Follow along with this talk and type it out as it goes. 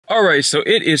Alright, so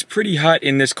it is pretty hot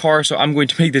in this car, so I'm going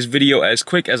to make this video as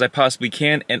quick as I possibly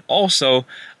can, and also,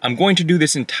 I'm going to do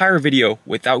this entire video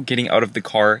without getting out of the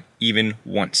car even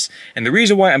once. And the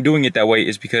reason why I'm doing it that way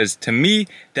is because, to me,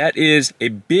 that is a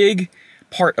big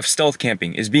part of stealth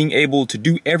camping, is being able to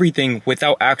do everything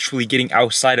without actually getting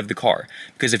outside of the car.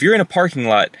 Because if you're in a parking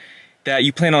lot that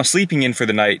you plan on sleeping in for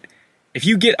the night, if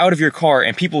you get out of your car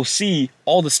and people see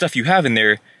all the stuff you have in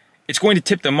there, it's going to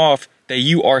tip them off that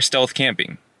you are stealth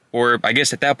camping. Or I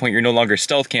guess at that point you're no longer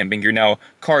stealth camping, you're now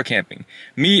car camping.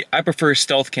 Me, I prefer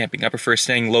stealth camping. I prefer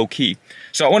staying low key.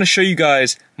 So I want to show you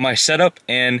guys my setup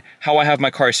and how I have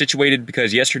my car situated,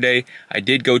 because yesterday I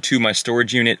did go to my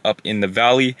storage unit up in the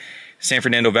valley, San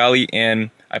Fernando Valley, and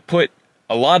I put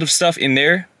a lot of stuff in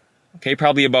there. Okay,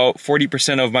 probably about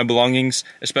 40% of my belongings,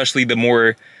 especially the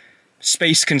more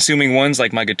space consuming ones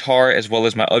like my guitar as well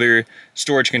as my other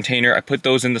storage container. I put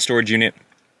those in the storage unit.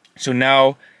 So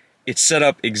now it's set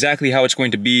up exactly how it's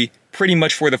going to be pretty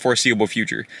much for the foreseeable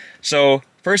future. So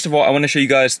first of all, I want to show you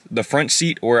guys the front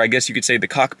seat, or I guess you could say the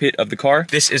cockpit of the car.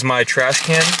 This is my trash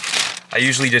can. I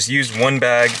usually just use one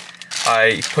bag.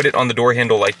 I put it on the door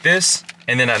handle like this,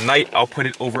 and then at night I'll put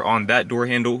it over on that door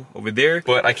handle over there.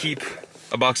 But I keep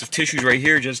a box of tissues right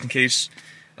here just in case,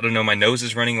 I don't know, my nose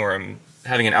is running or I'm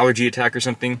having an allergy attack or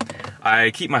something. I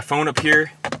keep my phone up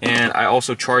here, and I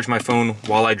also charge my phone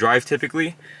while I drive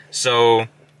typically. So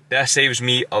that saves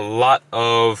me a lot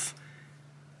of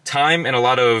time and a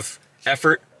lot of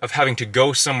effort of having to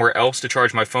go somewhere else to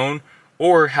charge my phone,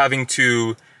 or having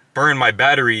to burn my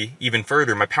battery even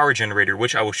further, my power generator,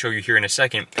 which I will show you here in a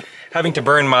second. Having to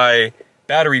burn my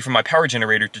battery from my power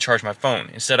generator to charge my phone.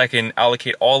 Instead, I can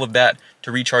allocate all of that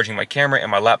to recharging my camera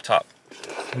and my laptop.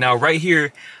 Now right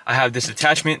here, I have this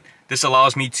attachment. This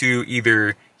allows me to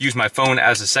either use my phone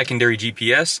as a secondary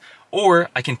GPS, or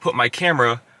I can put my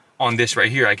camera on this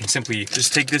right here. I can simply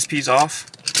just take this piece off,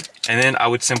 and then I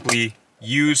would simply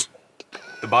use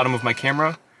the bottom of my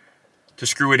camera to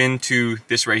screw it into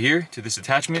this right here, to this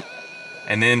attachment.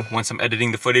 And then once I'm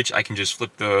editing the footage, I can just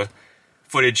flip the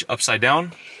footage upside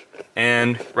down.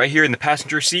 And right here in the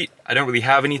passenger seat, I don't really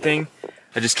have anything.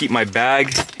 I just keep my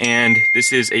bag, and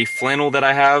this is a flannel that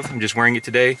I have. I'm just wearing it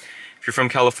today. If you're from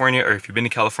California, or if you've been to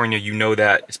California, you know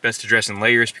that it's best to dress in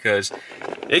layers, because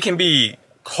it can be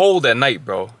cold at night,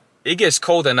 bro. It gets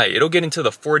cold at night. It'll get into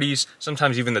the 40s,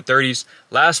 sometimes even the 30s.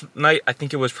 Last night, I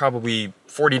think it was probably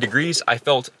 40 degrees. I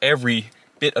felt every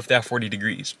bit of that 40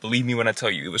 degrees. Believe me when I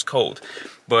tell you, it was cold.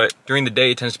 But during the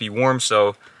day, it tends to be warm, so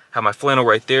I have my flannel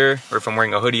right there, or if I'm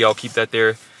wearing a hoodie, I'll keep that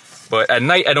there. But at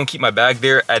night, I don't keep my bag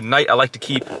there. At night, I like to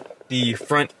keep the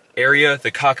front area, the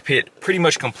cockpit, pretty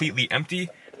much completely empty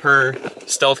per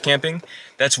stealth camping.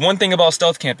 That's one thing about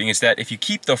stealth camping, is that if you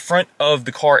keep the front of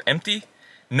the car empty,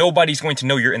 nobody's going to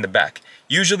know you're in the back.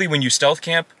 Usually when you stealth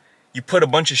camp, you put a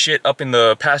bunch of shit up in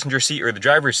the passenger seat or the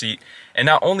driver's seat, and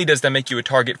not only does that make you a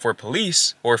target for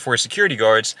police or for security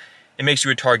guards, it makes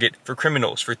you a target for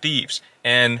criminals, for thieves.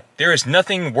 And there is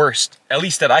nothing worse, at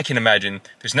least that I can imagine,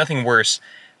 there's nothing worse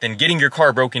than getting your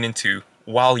car broken into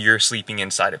while you're sleeping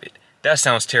inside of it. That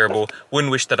sounds terrible.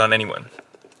 Wouldn't wish that on anyone.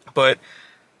 But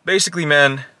basically,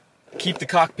 man, keep the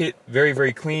cockpit very,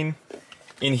 very clean.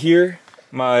 In here,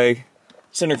 my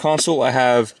center console, I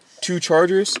have two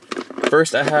chargers.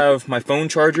 First, I have my phone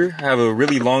charger. I have a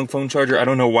really long phone charger. I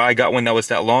don't know why I got one that was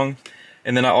that long.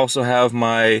 And then I also have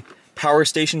my power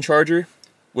station charger,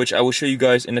 which I will show you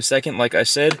guys in a second, like I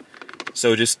said.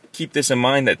 So just keep this in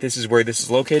mind, that this is where this is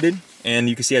located. And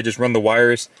you can see I just run the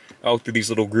wires out through these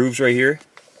little grooves right here.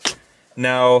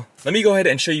 Now, let me go ahead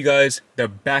and show you guys the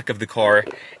back of the car,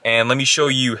 and let me show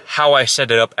you how I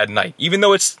set it up at night. Even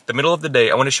though it's the middle of the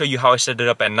day, I want to show you how I set it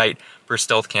up at night for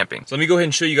stealth camping. So let me go ahead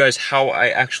and show you guys how I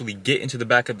actually get into the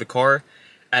back of the car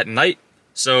at night.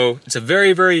 So it's a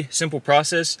very, very simple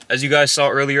process. As you guys saw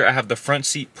earlier, I have the front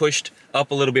seat pushed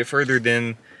up a little bit further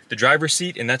than the driver's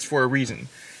seat, and that's for a reason.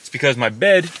 It's because my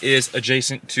bed is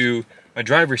adjacent to my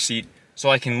driver's seat, so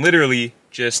I can literally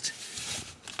just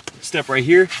step right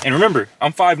here. And remember,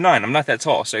 I'm 5'9", I'm not that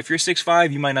tall. So if you're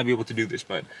 6'5", you might not be able to do this,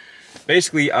 but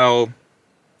basically I'll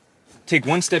take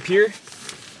one step here,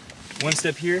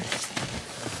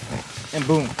 and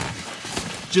boom.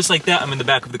 Just like that, I'm in the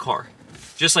back of the car.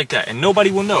 Just like that, and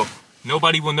nobody will know.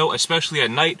 Nobody will know, especially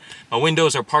at night. My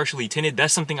windows are partially tinted.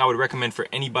 That's something I would recommend for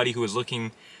anybody who is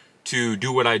looking to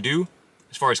do what I do.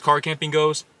 As far as car camping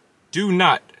goes, do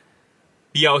not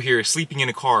be out here sleeping in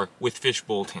a car with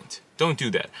fishbowl tint. Don't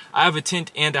do that. I have a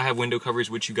tint and I have window covers,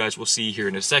 which you guys will see here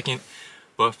in a second.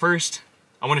 But first,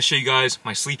 I want to show you guys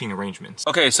my sleeping arrangements.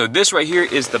 Okay, so this right here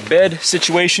is the bed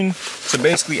situation. So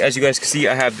basically, as you guys can see,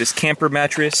 I have this camper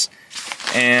mattress,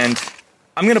 and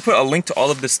I'm gonna put a link to all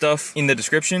of this stuff in the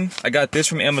description. I got this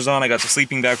from Amazon, I got the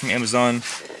sleeping bag from Amazon,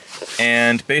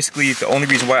 and basically the only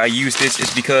reason why I use this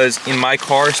is because in my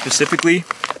car specifically,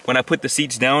 when I put the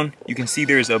seats down, you can see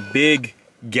there's a big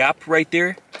gap right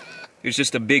there. There's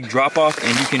just a big drop off,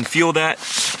 and you can feel that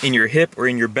in your hip or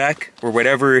in your back or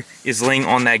whatever is laying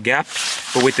on that gap.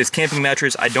 But with this camping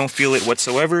mattress, I don't feel it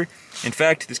whatsoever. In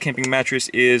fact, this camping mattress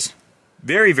is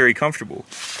very, very comfortable.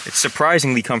 It's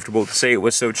surprisingly comfortable to say it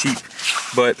was so cheap.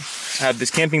 But I have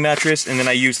this camping mattress, and then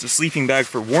I use the sleeping bag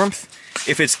for warmth.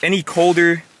 If it's any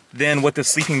colder than what the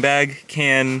sleeping bag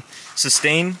can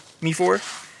sustain me for,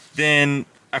 then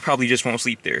I probably just won't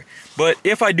sleep there. But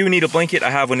if I do need a blanket,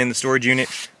 I have one in the storage unit.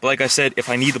 But like I said, if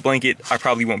I need the blanket, I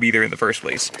probably won't be there in the first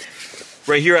place.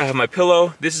 Right here I have my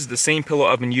pillow. This is the same pillow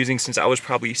I've been using since I was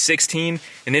probably 16,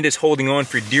 and it is holding on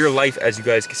for dear life, as you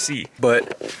guys can see.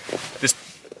 But this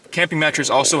camping mattress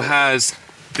also has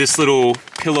this little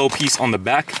pillow piece on the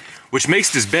back, which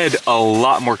makes this bed a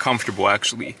lot more comfortable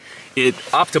actually. It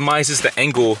optimizes the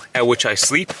angle at which I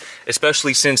sleep,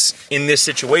 especially since in this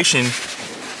situation,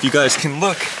 you guys can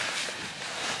look,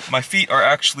 my feet are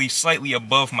actually slightly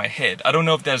above my head. I don't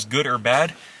know if that's good or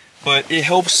bad, but it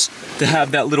helps to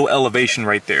have that little elevation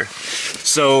right there.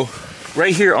 So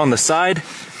right here on the side,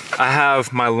 I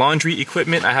have my laundry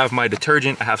equipment, I have my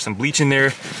detergent, I have some bleach in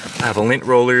there, I have a lint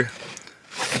roller,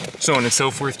 so on and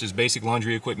so forth, just basic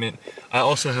laundry equipment. I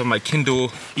also have my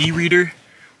Kindle e-reader,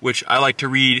 which I like to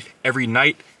read every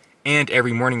night and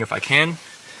every morning if I can.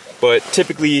 But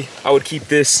typically I would keep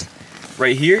this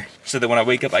right here so that when I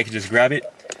wake up I can just grab it.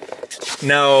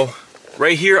 Now,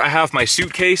 right here I have my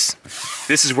suitcase.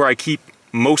 This is where I keep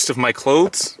most of my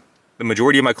clothes. The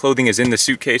majority of my clothing is in the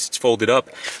suitcase, it's folded up.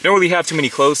 I don't really have too many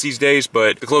clothes these days,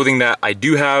 but the clothing that I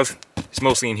do have is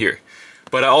mostly in here.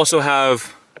 But I also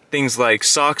have things like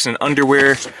socks and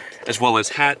underwear, as well as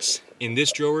hats in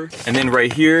this drawer. And then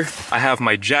right here, I have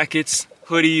my jackets,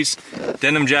 hoodies,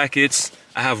 denim jackets.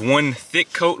 I have one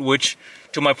thick coat, which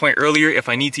to my point earlier, if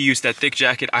I need to use that thick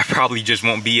jacket, I probably just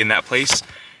won't be in that place,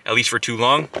 at least for too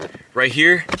long. Right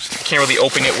here, can't really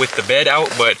open it with the bed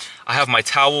out, but I have my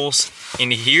towels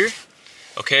in here,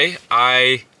 okay?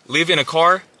 I live in a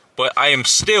car, but I am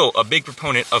still a big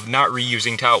proponent of not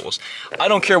reusing towels. I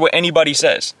don't care what anybody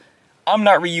says. I'm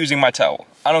not reusing my towel.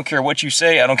 I don't care what you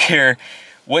say, I don't care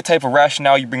what type of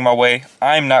rationale you bring my way,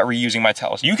 I'm not reusing my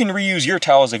towels. You can reuse your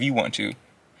towels if you want to,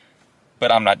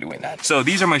 but I'm not doing that. So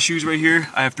these are my shoes right here.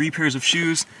 I have 3 pairs of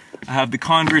shoes. I have the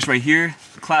Converse right here,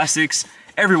 classics.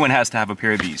 Everyone has to have a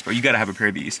pair of these, bro. You gotta have a pair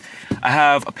of these. I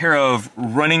have a pair of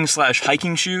running /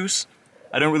 hiking shoes.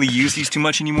 I don't really use these too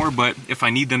much anymore, but if I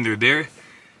need them, they're there.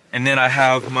 And then I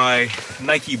have my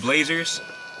Nike Blazers,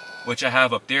 which I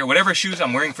have up there. Whatever shoes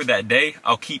I'm wearing for that day,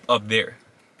 I'll keep up there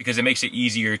because it makes it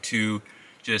easier to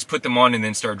just put them on and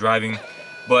then start driving.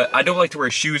 But I don't like to wear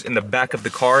shoes in the back of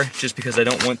the car just because I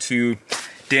don't want to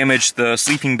damage the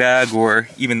sleeping bag or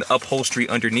even the upholstery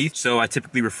underneath. So I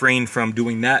typically refrain from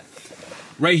doing that.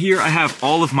 Right here, I have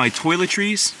all of my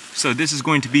toiletries. So this is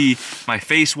going to be my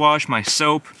face wash, my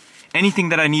soap, anything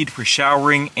that I need for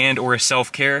showering and or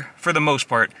self-care, for the most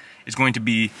part, is going to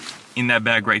be in that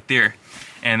bag right there.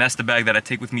 And that's the bag that I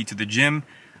take with me to the gym.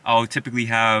 I'll typically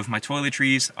have my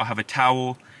toiletries, I'll have a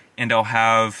towel, and I'll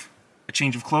have a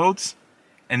change of clothes.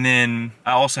 And then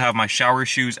I also have my shower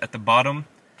shoes at the bottom.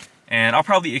 And I'll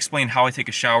probably explain how I take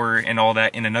a shower and all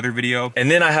that in another video. And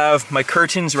then I have my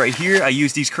curtains right here. I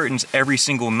use these curtains every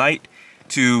single night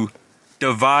to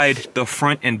divide the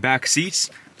front and back seats.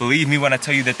 Believe me when I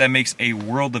tell you that that makes a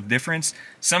world of difference.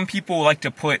 Some people like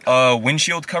to put a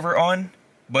windshield cover on,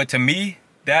 but to me,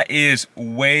 that is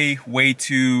way, way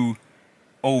too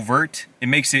overt. It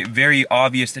makes it very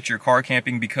obvious that you're car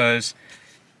camping because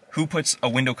who puts a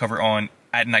window cover on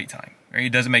at nighttime? Right?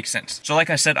 It doesn't make sense. So like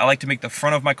I said, I like to make the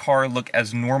front of my car look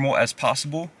as normal as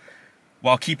possible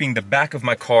while keeping the back of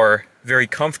my car very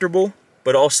comfortable,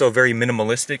 but also very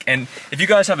minimalistic. And if you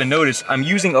guys haven't noticed, I'm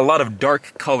using a lot of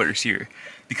dark colors here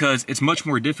because it's much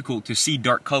more difficult to see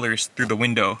dark colors through the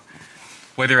window,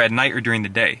 whether at night or during the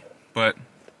day. But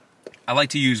I like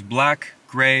to use black,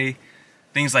 gray,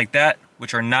 things like that,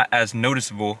 which are not as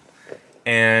noticeable.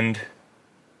 And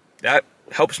that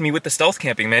helps me with the stealth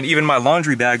camping, man. Even my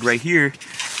laundry bag right here,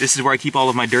 this is where I keep all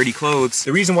of my dirty clothes.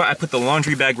 The reason why I put the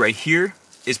laundry bag right here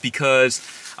is because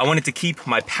I wanted to keep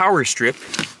my power strip,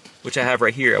 which I have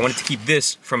right here. I wanted to keep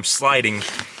this from sliding.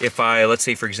 If I, let's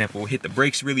say for example, hit the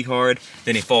brakes really hard,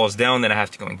 then it falls down, then I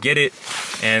have to go and get it.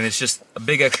 And it's just a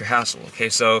big extra hassle, okay?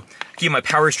 So I keep my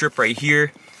power strip right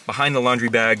here behind the laundry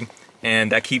bag,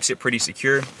 and that keeps it pretty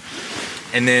secure.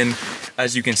 And then,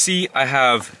 as you can see, I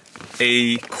have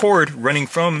a cord running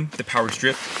from the power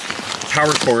strip,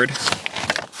 power cord,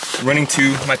 running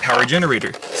to my power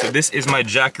generator. So this is my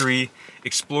Jackery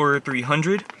Explorer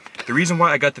 300. The reason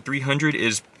why I got the 300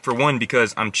 is, for one,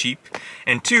 because I'm cheap,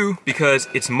 and two, because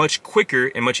it's much quicker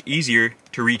and much easier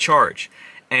to recharge.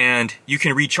 And you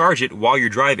can recharge it while you're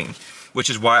driving, which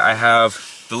is why I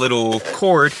have the little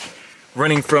cord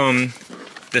running from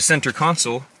the center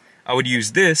console. I would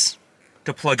use this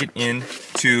to plug it in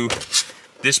to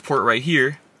this port right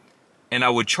here, and I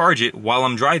would charge it while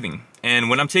I'm driving. And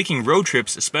when I'm taking road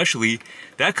trips especially,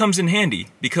 that comes in handy,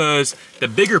 because the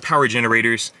bigger power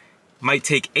generators might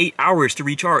take 8 hours to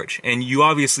recharge, and you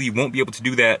obviously won't be able to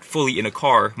do that fully in a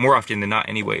car, more often than not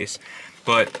anyways.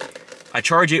 But I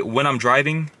charge it when I'm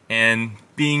driving, and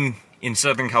being in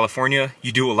Southern California,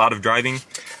 you do a lot of driving,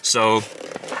 so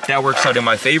that works out in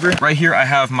my favor. Right here I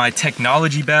have my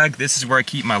technology bag. This is where I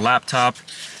keep my laptop.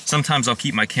 Sometimes I'll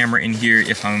keep my camera in here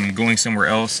if I'm going somewhere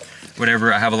else,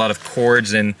 whatever. I have a lot of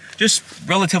cords and just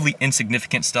relatively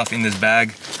insignificant stuff in this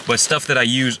bag, but stuff that I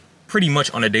use pretty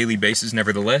much on a daily basis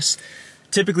nevertheless.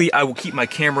 Typically I will keep my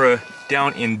camera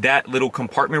down in that little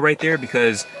compartment right there,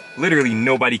 because literally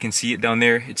nobody can see it down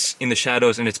there. It's in the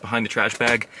shadows and it's behind the trash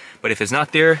bag. But if it's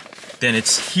not there, then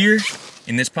it's here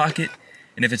in this pocket.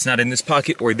 And if it's not in this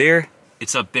pocket or there,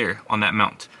 it's up there on that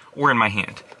mount or in my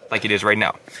hand like it is right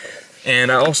now.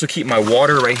 And I also keep my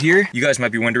water right here. You guys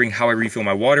might be wondering how I refill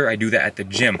my water. I do that at the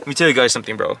gym. Let me tell you guys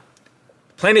something, bro.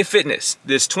 Planet Fitness,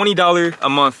 this $20 a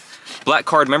month Black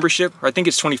Card membership, or I think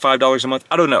it's $25 a month,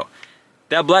 I don't know.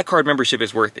 That Black Card membership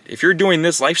is worth it. If you're doing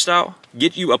this lifestyle,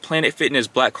 get you a Planet Fitness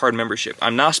Black Card membership.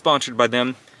 I'm not sponsored by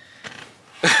them,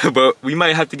 but we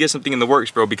might have to get something in the works,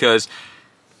 bro, because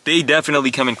they definitely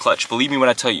come in clutch. Believe me when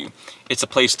I tell you. It's a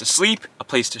place to sleep, a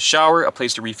place to shower, a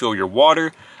place to refill your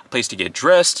water, a place to get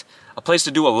dressed, a place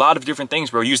to do a lot of different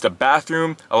things, bro. Use the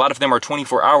bathroom. A lot of them are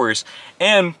 24 hours.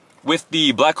 And with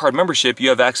the Black Card membership, you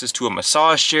have access to a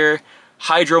massage chair,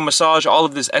 hydro massage, all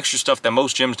of this extra stuff that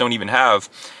most gyms don't even have.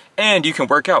 And you can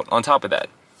work out on top of that.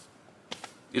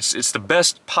 It's the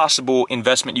best possible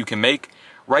investment you can make,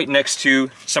 right next to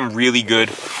some really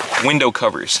good window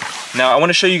covers. Now I want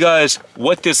to show you guys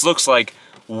what this looks like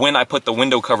when I put the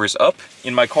window covers up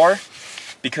in my car,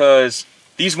 because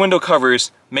these window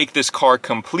covers make this car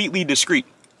completely discreet.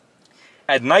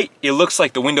 At night, it looks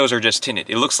like the windows are just tinted.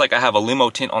 It looks like I have a limo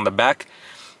tint on the back.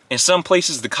 In some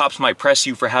places, the cops might press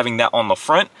you for having that on the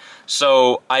front.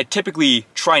 So I typically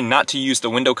try not to use the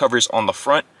window covers on the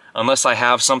front unless I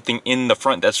have something in the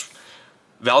front that's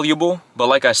valuable. But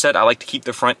like I said, I like to keep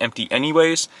the front empty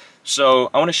anyways. So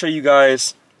I want to show you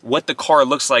guys what the car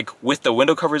looks like with the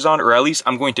window covers on, or at least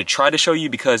I'm going to try to show you,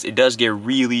 because it does get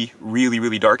really, really,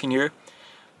 really dark in here.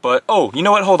 But, oh, you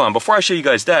know what? Hold on. Before I show you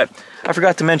guys that, I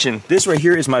forgot to mention, this right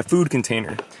here is my food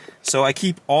container. So I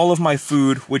keep all of my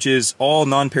food, which is all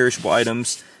non-perishable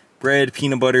items, bread,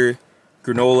 peanut butter,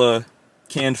 granola,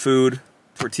 canned food,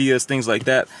 tortillas, things like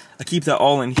that. I keep that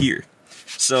all in here.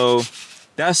 So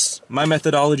that's my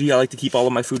methodology. I like to keep all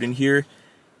of my food in here.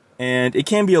 And it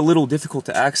can be a little difficult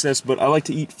to access, but I like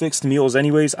to eat fixed meals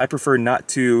anyways. I prefer not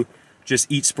to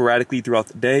just eat sporadically throughout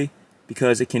the day,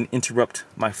 because it can interrupt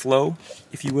my flow,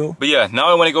 if you will. But yeah, now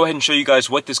I want to go ahead and show you guys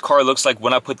what this car looks like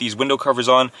when I put these window covers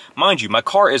on. Mind you, my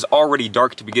car is already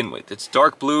dark to begin with. It's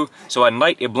dark blue, so at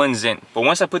night it blends in. But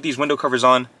once I put these window covers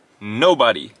on,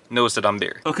 nobody knows that I'm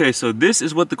there. Okay, so this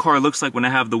is what the car looks like when I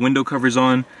have the window covers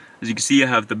on. As you can see, I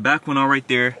have the back one on right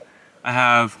there. I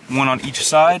have one on each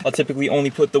side. I'll typically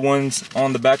only put the ones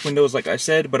on the back windows, like I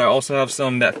said, but I also have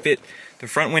some that fit the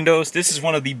front windows. This is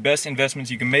one of the best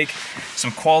investments you can make,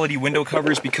 some quality window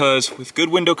covers, because with good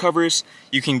window covers,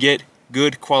 you can get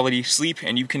good quality sleep,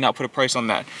 and you cannot put a price on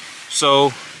that.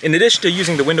 So in addition to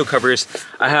using the window covers,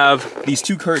 I have these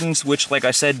two curtains, which, like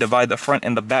I said, divide the front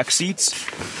and the back seats.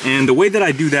 And the way that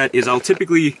I do that is I'll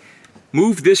typically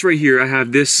move this right here. I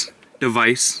have this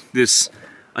device, this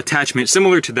attachment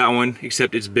similar to that one,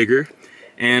 except it's bigger,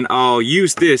 and I'll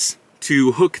use this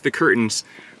to hook the curtains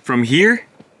from here.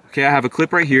 Okay, I have a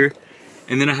clip right here,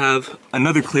 and then I have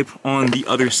another clip on the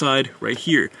other side right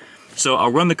here. So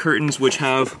I'll run the curtains, which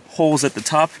have holes at the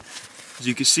top, as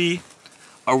you can see.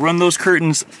 I'll run those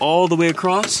curtains all the way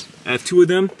across. I have two of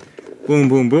them, boom,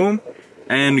 boom, boom.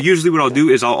 And usually what I'll do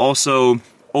is I'll also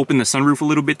open the sunroof a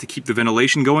little bit to keep the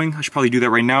ventilation going. I should probably do that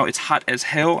right now. It's hot as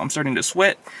hell. I'm starting to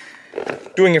sweat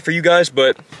doing it for you guys,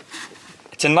 but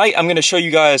tonight I'm going to show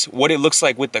you guys what it looks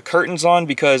like with the curtains on,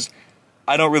 because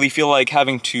I don't really feel like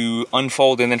having to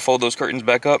unfold and then fold those curtains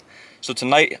back up. So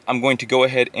tonight I'm going to go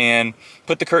ahead and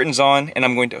put the curtains on, and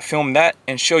I'm going to film that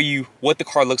and show you what the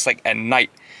car looks like at night,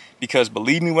 because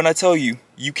believe me when I tell you,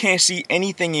 you can't see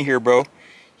anything in here, bro.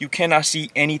 You cannot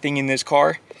see anything in this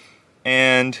car,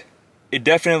 and it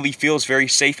definitely feels very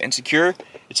safe and secure.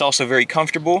 It's also very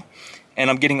comfortable, and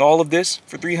I'm getting all of this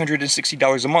for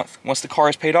 $360 a month. Once the car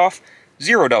is paid off,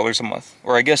 $0 a month,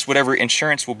 or I guess whatever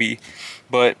insurance will be.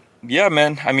 But yeah,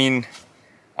 man, I mean,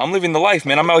 I'm living the life,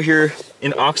 man. I'm out here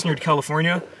in Oxnard,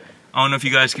 California. I don't know if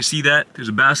you guys can see that. There's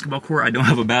a basketball court. I don't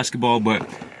have a basketball, but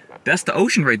that's the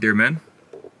ocean right there, man.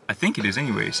 I think it is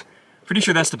anyways. Pretty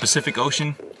sure that's the Pacific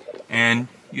Ocean. And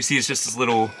you see it's just this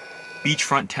little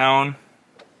beachfront town.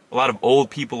 A lot of old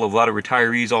people, a lot of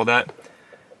retirees, all that.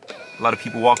 A lot of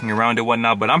people walking around and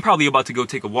whatnot. But I'm probably about to go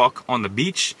take a walk on the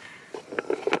beach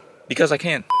because I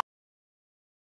can.